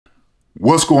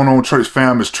What's going on, church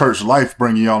fam? It's Church Life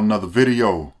bringing y'all another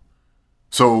video.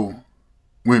 So,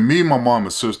 when me, my mom,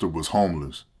 and sister was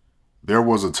homeless, there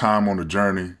was a time on the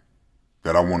journey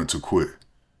that I wanted to quit.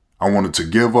 I wanted to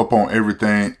give up on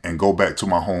everything and go back to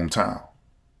my hometown.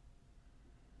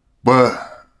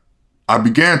 But I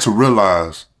began to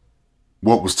realize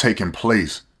what was taking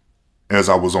place as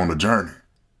I was on the journey.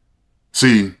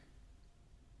 See,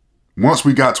 once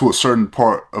we got to a certain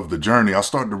part of the journey, I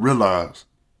started to realize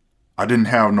I didn't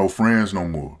have no friends no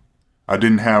more. I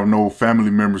didn't have no family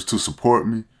members to support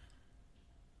me.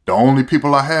 The only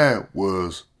people I had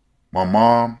was my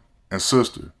mom and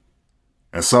sister.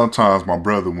 And sometimes my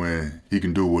brother when he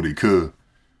can do what he could.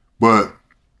 But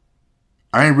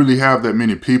I ain't really have that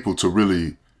many people to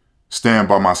really stand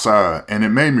by my side. And it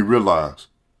made me realize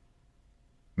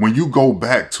when you go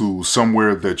back to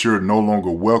somewhere that you're no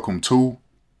longer welcome to,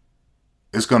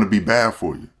 it's going to be bad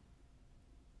for you.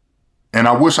 And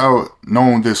I wish I had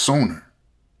known this sooner.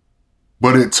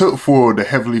 But it took for the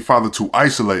Heavenly Father to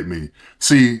isolate me.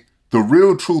 See, the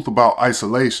real truth about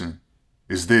isolation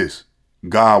is this.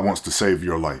 God wants to save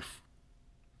your life.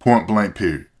 Point blank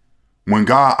period. When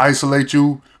God isolates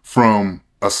you from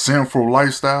a sinful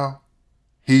lifestyle,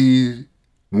 He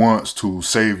wants to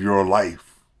save your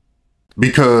life.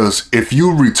 Because if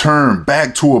you return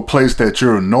back to a place that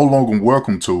you're no longer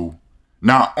welcome to,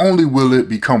 not only will it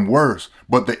become worse,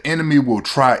 but the enemy will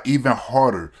try even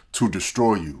harder to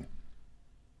destroy you.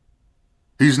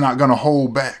 He's not going to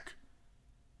hold back.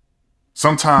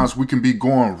 Sometimes we can be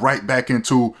going right back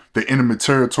into the enemy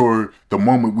territory the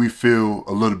moment we feel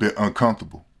a little bit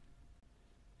uncomfortable.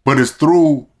 But it's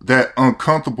through that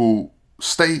uncomfortable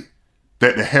state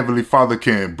that the Heavenly Father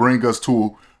can bring us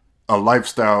to a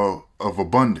lifestyle of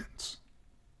abundance.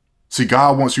 See,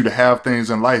 God wants you to have things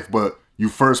in life, but you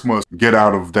first must get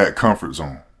out of that comfort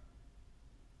zone.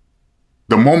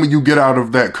 The moment you get out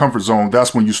of that comfort zone,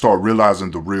 that's when you start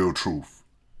realizing the real truth.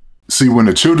 See, when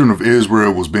the children of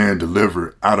Israel was being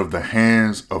delivered out of the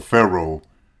hands of Pharaoh,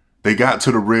 they got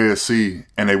to the Red Sea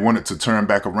and they wanted to turn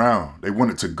back around. They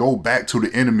wanted to go back to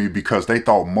the enemy because they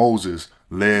thought Moses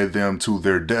led them to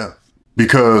their death.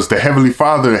 Because the Heavenly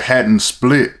Father hadn't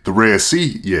split the Red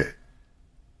Sea yet.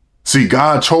 See,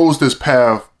 God chose this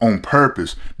path on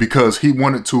purpose because He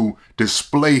wanted to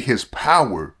display His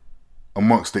power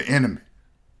amongst the enemy.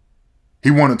 He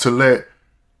wanted to let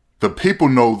the people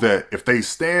know that if they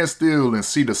stand still and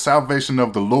see the salvation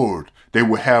of the Lord, they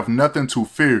will have nothing to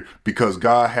fear because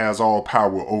God has all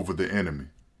power over the enemy.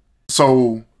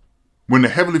 So when the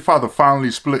Heavenly Father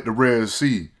finally split the Red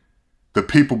Sea, the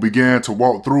people began to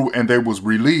walk through and they was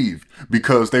relieved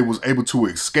because they was able to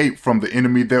escape from the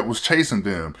enemy that was chasing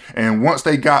them. And once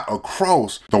they got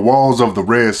across, the walls of the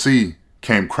Red Sea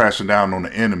came crashing down on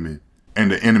the enemy and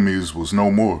the enemies was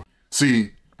no more.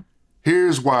 See,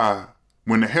 here's why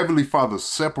when the Heavenly Father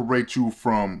separates you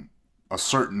from a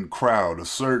certain crowd, a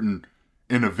certain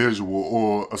individual,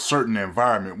 or a certain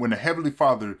environment, when the Heavenly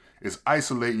Father is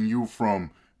isolating you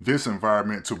from this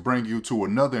environment to bring you to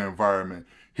another environment,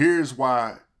 here's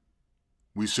why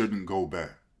we shouldn't go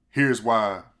back. Here's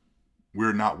why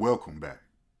we're not welcome back.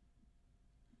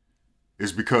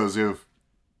 It's because if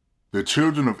the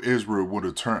children of Israel would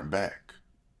have turned back,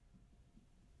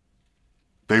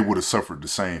 they would have suffered the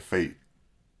same fate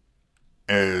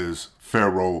as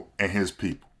Pharaoh and his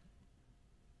people.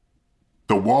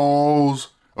 The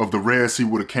walls of the Red Sea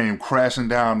would have came crashing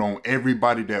down on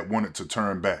everybody that wanted to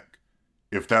turn back,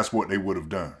 if that's what they would have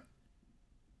done.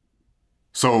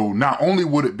 So not only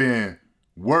would it been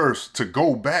worse to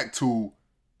go back to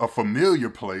a familiar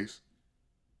place,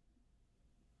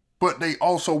 but they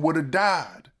also would have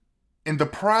died in the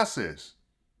process.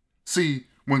 See,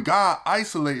 when God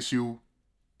isolates you,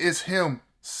 it's Him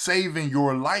saving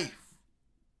your life.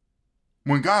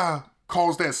 When God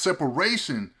caused that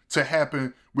separation to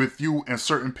happen with you and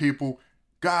certain people,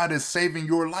 God is saving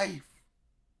your life.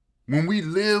 When we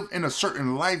live in a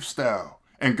certain lifestyle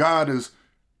and God is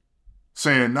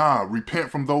saying, nah,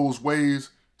 repent from those ways,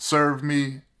 serve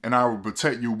me, and I will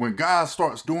protect you. When God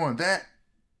starts doing that,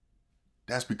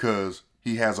 that's because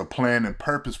He has a plan and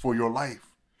purpose for your life.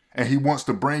 And He wants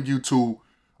to bring you to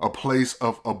a place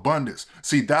of abundance.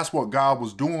 See, that's what God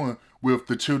was doing with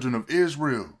the children of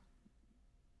Israel.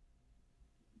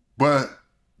 But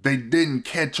they didn't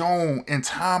catch on in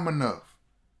time enough.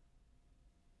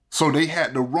 So they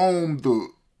had to roam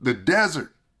the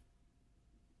desert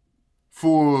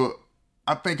for,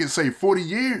 I think it say 40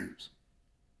 years.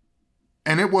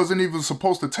 And it wasn't even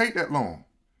supposed to take that long.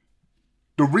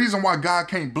 The reason why God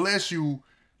can't bless you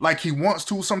like He wants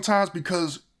to sometimes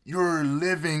because you're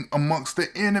living amongst the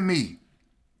enemy.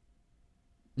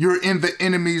 You're in the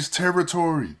enemy's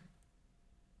territory.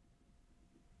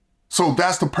 So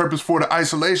that's the purpose for the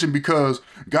isolation, because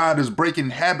God is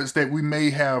breaking habits that we may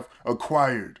have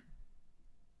acquired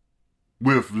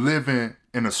with living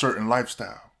in a certain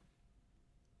lifestyle.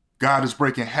 God is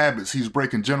breaking habits. He's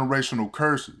breaking generational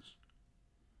curses.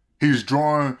 He's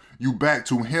drawing you back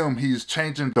to him. He's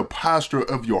changing the posture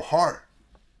of your heart.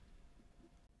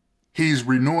 He's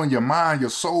renewing your mind,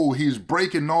 your soul. He's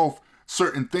breaking off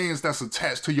certain things that's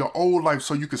attached to your old life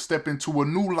so you can step into a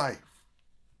new life.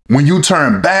 When you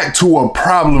turn back to a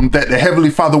problem that the Heavenly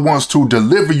Father wants to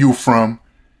deliver you from,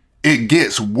 it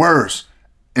gets worse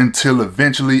until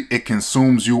eventually it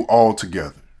consumes you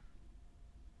altogether.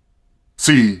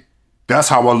 See, that's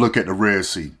how I look at the Red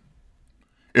Sea.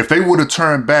 If they would have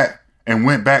turned back and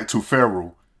went back to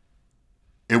Pharaoh,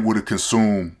 it would have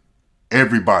consumed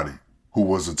everybody who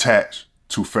was attached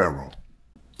to Pharaoh.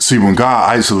 See, when God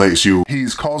isolates you,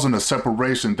 he's causing a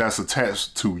separation that's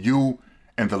attached to you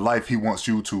and the life he wants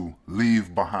you to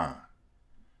leave behind.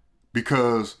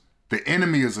 Because the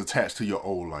enemy is attached to your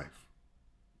old life.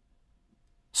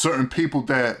 Certain people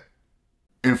that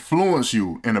influence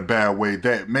you in a bad way,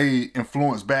 that may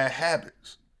influence bad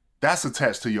habits, that's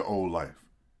attached to your old life.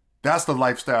 That's the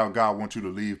lifestyle God wants you to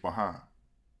leave behind.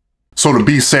 So to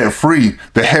be set free,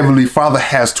 the Heavenly Father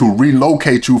has to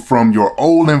relocate you from your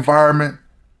old environment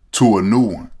to a new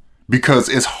one, because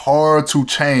it's hard to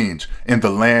change in the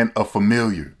land of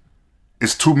familiar.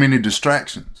 It's too many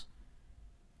distractions.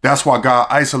 That's why God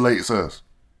isolates us.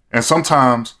 And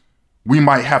sometimes we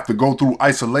might have to go through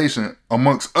isolation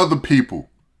amongst other people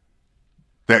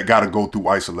that got to go through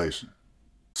isolation.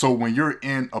 So when you're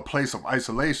in a place of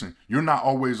isolation, you're not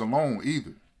always alone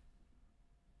either.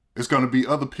 It's going to be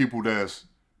other people that's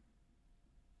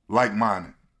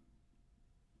like-minded.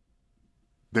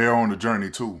 They're on the journey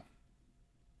too.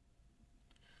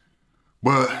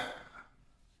 But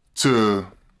to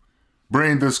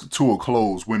bring this to a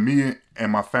close, when me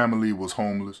and my family was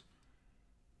homeless,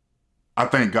 I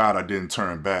thank God I didn't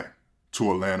turn back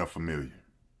to a land of familiar.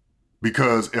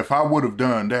 Because if I would have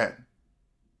done that,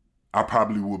 I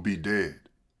probably would be dead.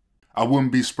 I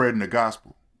wouldn't be spreading the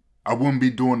gospel. I wouldn't be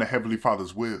doing the Heavenly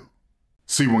Father's will.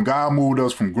 See, when God moved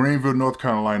us from Greenville, North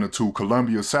Carolina to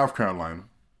Columbia, South Carolina,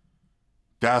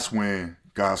 that's when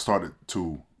God started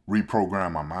to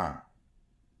reprogram my mind.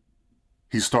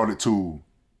 He started to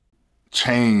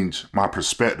change my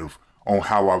perspective on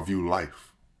how I view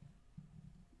life.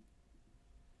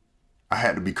 I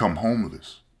had to become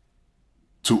homeless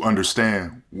to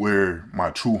understand where my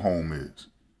true home is,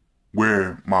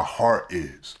 where my heart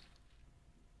is.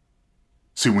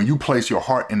 See, when you place your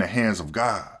heart in the hands of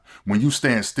God, when you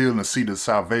stand still and see the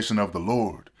salvation of the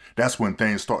Lord, that's when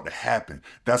things start to happen.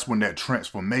 That's when that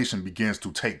transformation begins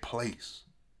to take place.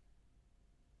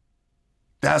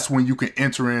 That's when you can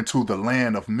enter into the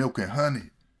land of milk and honey,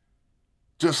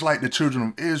 just like the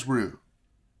children of Israel.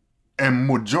 And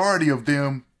majority of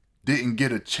them didn't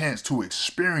get a chance to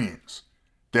experience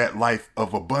that life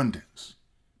of abundance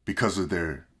because of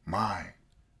their mind.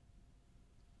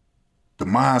 The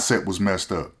mindset was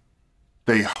messed up.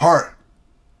 Their heart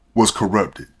was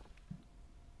corrupted.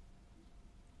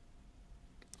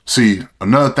 See,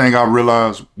 another thing I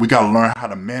realized, we got to learn how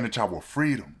to manage our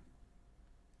freedom.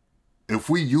 If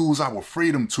we use our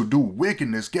freedom to do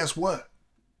wickedness, guess what?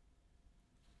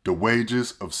 The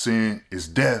wages of sin is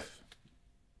death.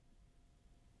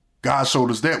 God showed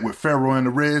us that with Pharaoh and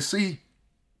the Red Sea.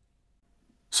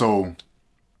 So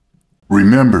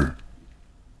remember,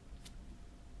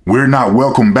 we're not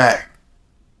welcome back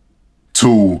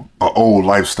to an old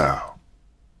lifestyle.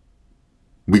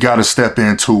 We got to step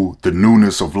into the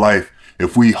newness of life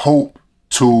if we hope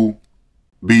to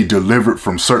be delivered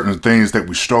from certain things that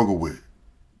we struggle with.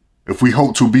 If we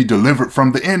hope to be delivered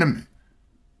from the enemy.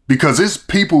 Because it's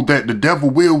people that the devil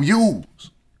will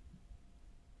use.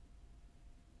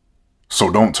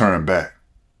 So don't turn back.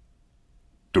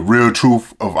 The real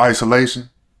truth of isolation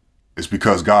is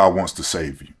because God wants to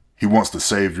save you. He wants to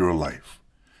save your life.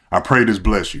 I pray this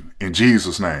bless you. In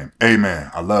Jesus' name,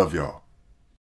 amen. I love y'all.